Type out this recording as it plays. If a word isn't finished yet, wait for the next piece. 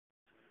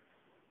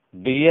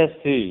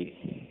DSC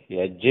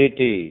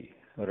SGT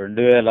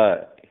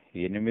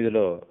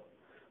 2008లో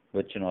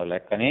వచ్చిన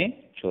లెక్కని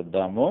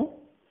చూద్దాము.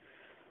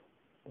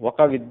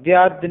 ఒక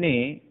విద్యార్థిని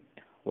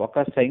ఒక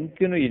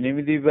సంఖ్యను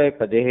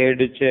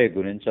 8/17 చే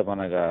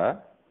గుణించమనగా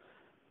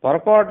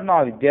పొరపాటున ఆ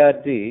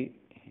విద్యార్థి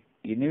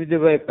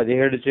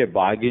 8/17 చే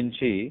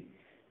భాగించి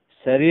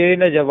సరి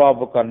అయిన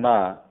జవాబు కన్నా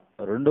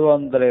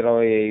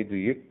 225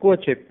 ఎక్కువ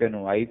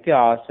చెప్పాను. అయితే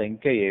ఆ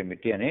సంఖ్య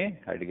ఏమిటి అని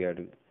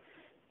అడిగాడు.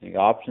 ఇక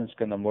ఆప్షన్స్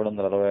కింద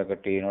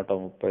 361,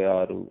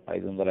 136,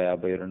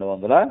 550,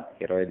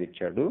 225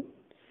 ఇచ్చాడు.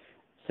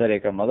 సరే,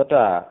 ఇక మొదట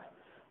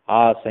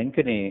ఆ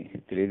సంఖ్యని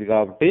తెలియదు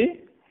కాబట్టి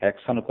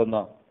ఎక్స్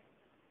అనుకుందాం.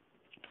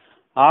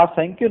 ఆ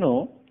సంఖ్యను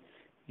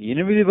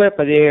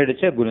 8/17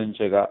 చే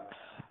గుణించగా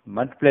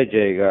మల్టిప్లై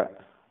చేయగా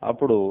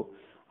అప్పుడు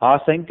ఆ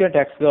సంఖ్య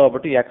ఎక్స్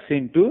కాబట్టి ఎక్స్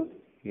ఇంటూ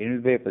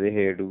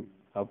 8/17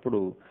 అప్పుడు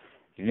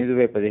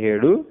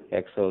 8/17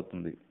 ఎక్స్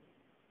అవుతుంది.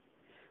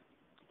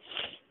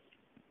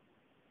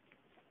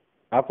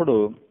 అప్పుడు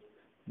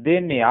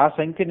దీన్ని ఆ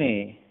సంఖ్యని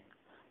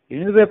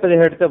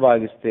 8/17తో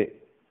భాగిస్తే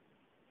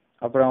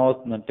అప్పుడు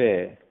ఏమవుతుందంటే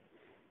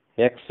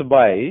ఎక్స్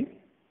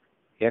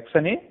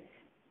అని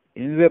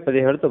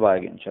 8/17తో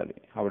భాగించాలి.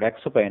 అప్పుడు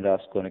ఎక్స్ పైన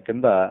రాసుకొని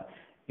కింద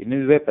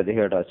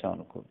 8/17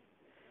 రాసామనుకో,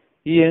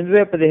 ఈ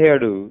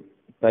 8/17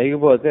 పైకి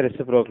పోతే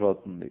రెసిప్రోకల్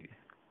అవుతుంది,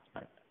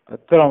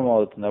 విక్రమం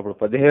అవుతుంది. అప్పుడు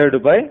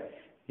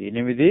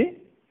 17/8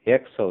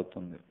 ఎక్స్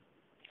అవుతుంది.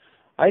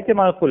 అయితే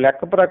మనకు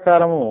లెక్క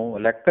ప్రకారము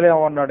లెక్కలు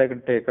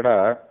ఏమన్నాడంటే ఇక్కడ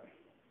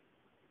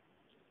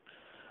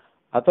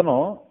అతను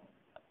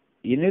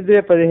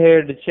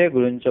 8/17 చే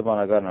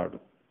గుణించమనగా అన్నాడు.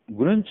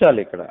 గుణించాలి.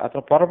 ఇక్కడ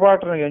అతను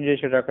పొరపాటున ఏం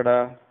చేశాడు, అక్కడ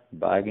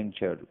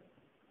భాగించాడు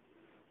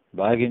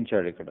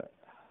ఇక్కడ.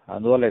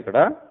 అందువల్ల ఇక్కడ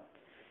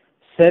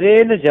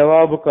సరైన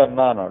జవాబు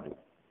కన్నా అన్నాడు.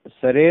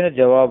 సరైన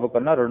జవాబు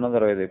కన్నా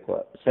 225 ఎక్కువ.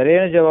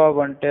 సరైన జవాబు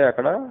అంటే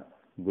అక్కడ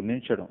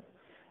గుణించడం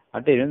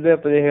అంటే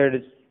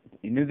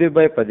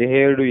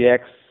 8/17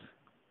 ఎక్స్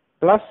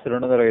ప్లస్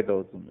 225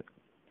 అవుతుంది.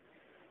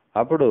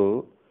 అప్పుడు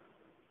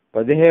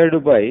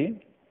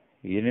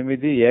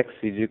 17/8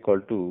 ఎక్స్ =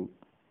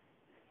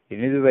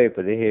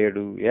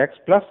 8/17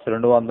 ఎక్స్ ప్లస్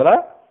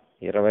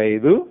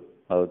 225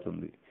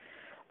 అవుతుంది.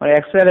 మనం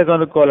ఎక్స్ అనేది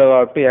కనుక్కోవాలి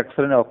కాబట్టి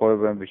ఎక్స్ని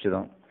ఒకవైపు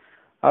పంపించుదాం.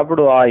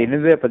 అప్పుడు ఆ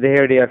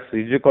 8/17 ఎక్స్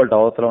 =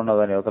 అవతల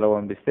ఉన్నదాన్ని అవతల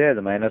పంపిస్తే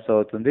అది మైనస్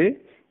అవుతుంది.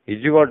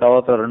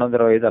 అవతల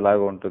 225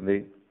 అలాగే ఉంటుంది.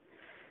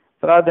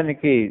 తర్వాత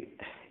దీనికి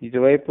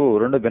ఇటువైపు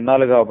 2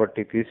 భిన్నాలు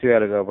కాబట్టి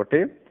తీసివేయాలి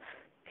కాబట్టి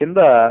కింద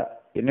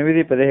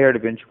 8, 17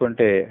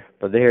 పెంచుకుంటే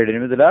 17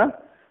 8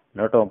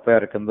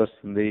 136 కింద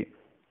వస్తుంది.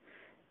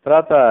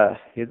 తర్వాత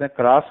ఇది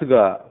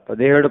క్రాస్గా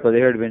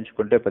 17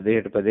 పెంచుకుంటే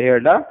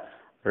 17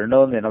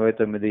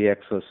 289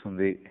 ఎక్స్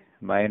వస్తుంది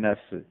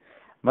మైనస్.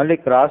 మళ్ళీ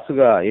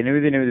క్రాస్గా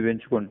 8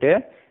 పెంచుకుంటే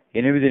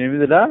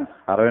 8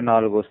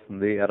 64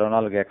 వస్తుంది,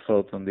 64 ఎక్స్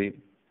అవుతుంది.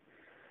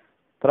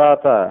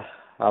 తర్వాత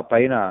ఆ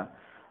పైన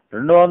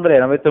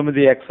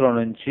 289 ఎక్స్లో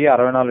నుంచి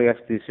 64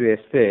 ఎక్స్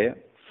తీసివేస్తే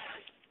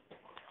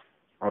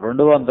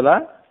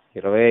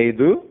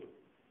 225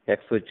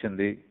 ఎక్స్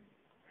వచ్చింది.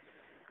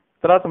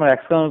 తర్వాత మనం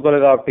ఎక్స్ కనుక్కోవాలి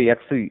కాబట్టి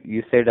ఎక్స్ ఈ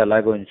సైడ్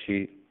అలాగే ఉంచి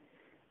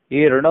ఈ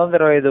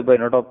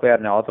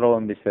 225/136ని అవతల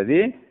పంపిస్తే అది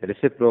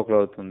రెసిప్రోకల్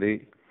అవుతుంది.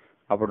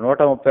 అప్పుడు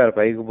 136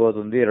 పైకి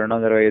పోతుంది,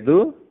 225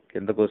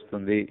 కిందకు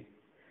వస్తుంది.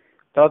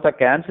 తర్వాత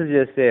క్యాన్సిల్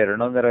చేస్తే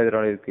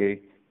 225కి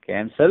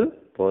క్యాన్సిల్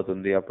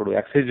పోతుంది. అప్పుడు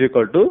ఎక్స్ =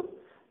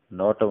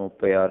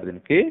 136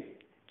 దీనికి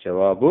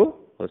జవాబు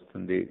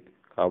వస్తుంది.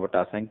 కాబట్టి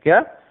ఆ సంఖ్య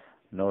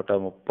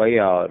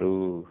 136.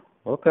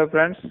 ఓకే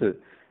ఫ్రెండ్స్,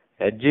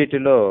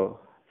 SGTలో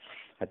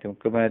అతి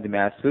ముఖ్యమైనది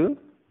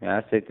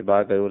మ్యాథ్స్ అయితే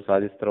బాగా ఎవరు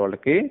సాధిస్తారు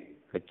వాళ్ళకి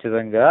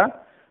ఖచ్చితంగా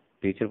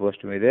టీచర్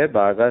పోస్ట్ మీదే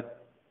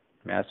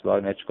మ్యాథ్స్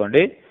బాగా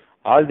నేర్చుకోండి.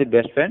 All the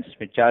best friends.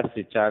 Me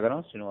Chaganam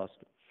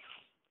Srinivasulu.